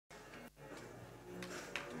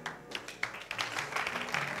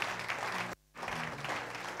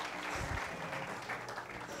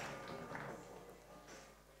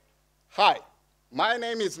Hi, my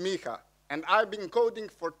name is Micha, and I've been coding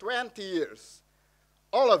for 20 years.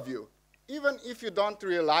 All of you, even if you don't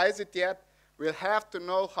realize it yet, will have to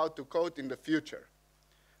know how to code in the future.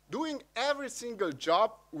 Doing every single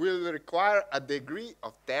job will require a degree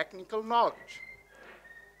of technical knowledge.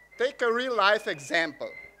 Take a real-life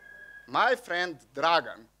example. My friend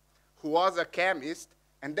Dragan, who was a chemist,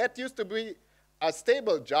 and that used to be a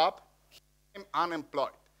stable job, became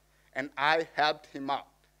unemployed, and I helped him out.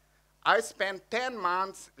 I spent 10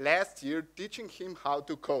 months last year teaching him how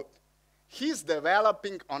to code. He's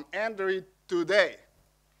developing on Android today.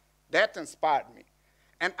 That inspired me.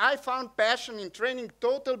 And I found passion in training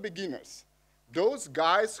total beginners, those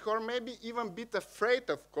guys who are maybe even a bit afraid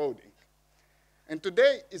of coding. And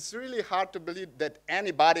today, it's really hard to believe that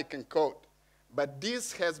anybody can code. But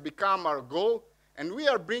this has become our goal, and we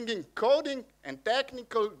are bringing coding and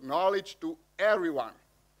technical knowledge to everyone.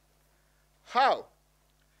 How?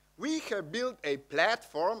 We have built a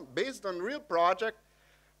platform based on real project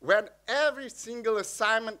where every single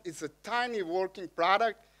assignment is a tiny working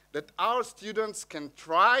product that our students can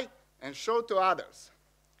try and show to others.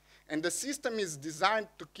 And the system is designed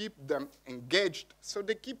to keep them engaged, so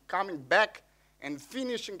they keep coming back and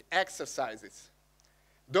finishing exercises.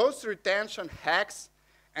 Those retention hacks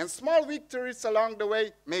and small victories along the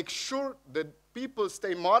way make sure that people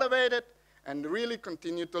stay motivated and really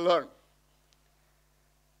continue to learn.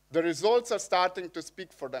 The results are starting to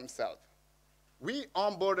speak for themselves. We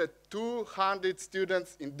onboarded 200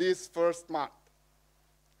 students in this first month.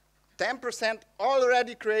 10%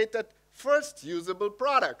 already created first usable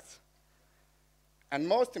products. And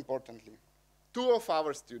most importantly, 2 of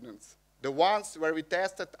our students, the ones where we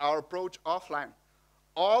tested our approach offline,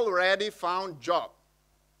 already found job.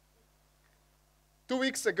 2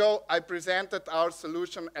 weeks ago, I presented our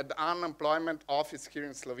solution at the unemployment office here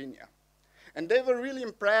in Slovenia. And they were really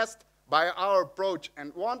impressed by our approach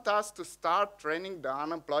and want us to start training the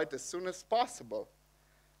unemployed as soon as possible.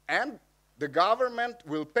 And the government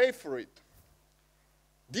will pay for it.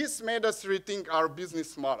 This made us rethink our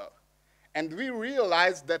business model. And we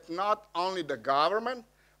realized that not only the government,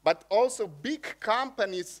 but also big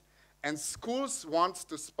companies and schools want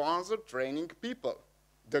to sponsor training people.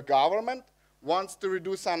 The government wants to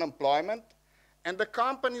reduce unemployment, and the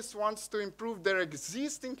companies want to improve their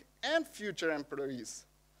existing and future employees.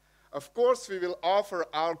 Of course, we will offer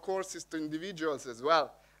our courses to individuals as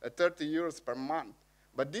well, at 30 euros per month.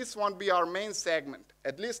 But this won't be our main segment,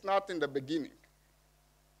 at least not in the beginning.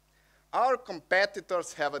 Our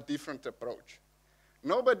competitors have a different approach.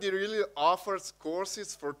 Nobody really offers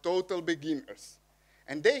courses for total beginners,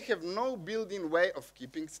 and they have no built-in way of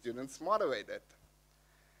keeping students motivated.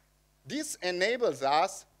 This enables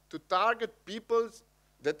us to target people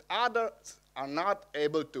that others are not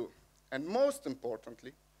able to. And most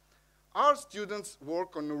importantly, our students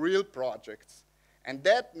work on real projects, and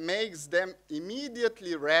that makes them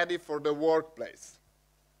immediately ready for the workplace.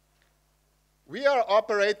 We are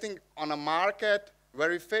operating on a market where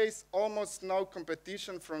we face almost no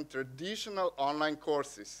competition from traditional online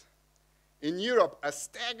courses. In Europe, a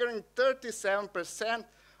staggering 37%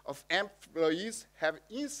 of employees have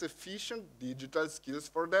insufficient digital skills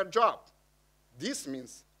for their job. This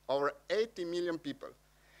means over 80 million people.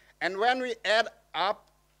 And when we add up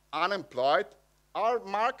unemployed, our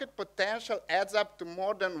market potential adds up to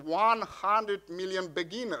more than 100 million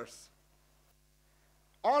beginners.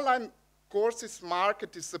 Online courses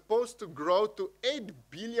market is supposed to grow to 8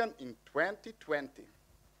 billion in 2020.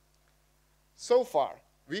 So far,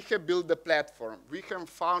 we have built the platform. We have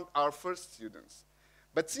found our first students.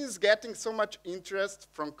 But since getting so much interest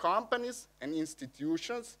from companies and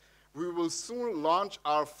institutions, we will soon launch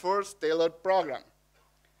our first tailored program.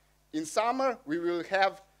 In summer, we will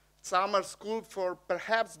have summer school for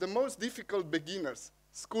perhaps the most difficult beginners,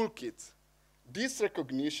 school kids. This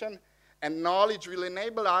recognition and knowledge will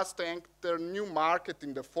enable us to enter new market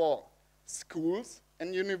in the fall, schools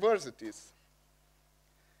and universities.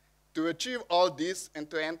 To achieve all this and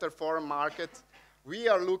to enter foreign markets, we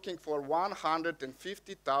are looking for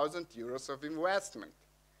 150,000 euros of investment.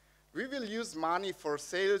 We will use money for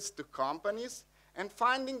sales to companies and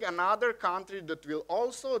finding another country that will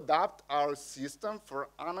also adopt our system for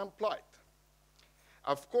unemployed.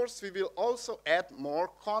 Of course, we will also add more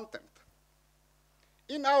content.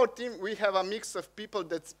 In our team, we have a mix of people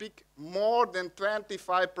that speak more than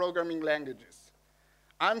 25 programming languages.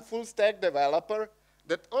 I'm a full-stack developer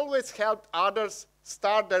that always helped others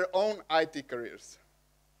start their own IT careers.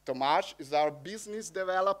 Tomasz is our business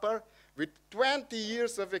developer with 20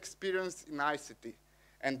 years of experience in ICT.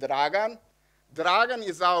 And Dragan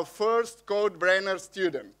is our first Codebrainer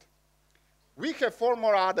student. We have 4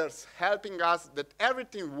 more others helping us that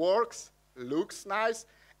everything works, looks nice,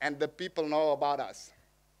 and the people know about us.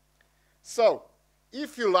 So,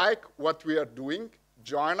 if you like what we are doing,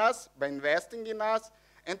 join us by investing in us,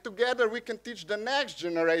 and together we can teach the next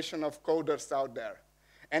generation of coders out there.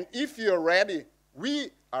 And if you're ready,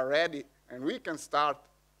 we are ready, and we can start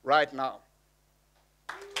right now.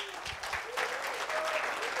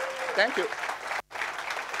 Thank you.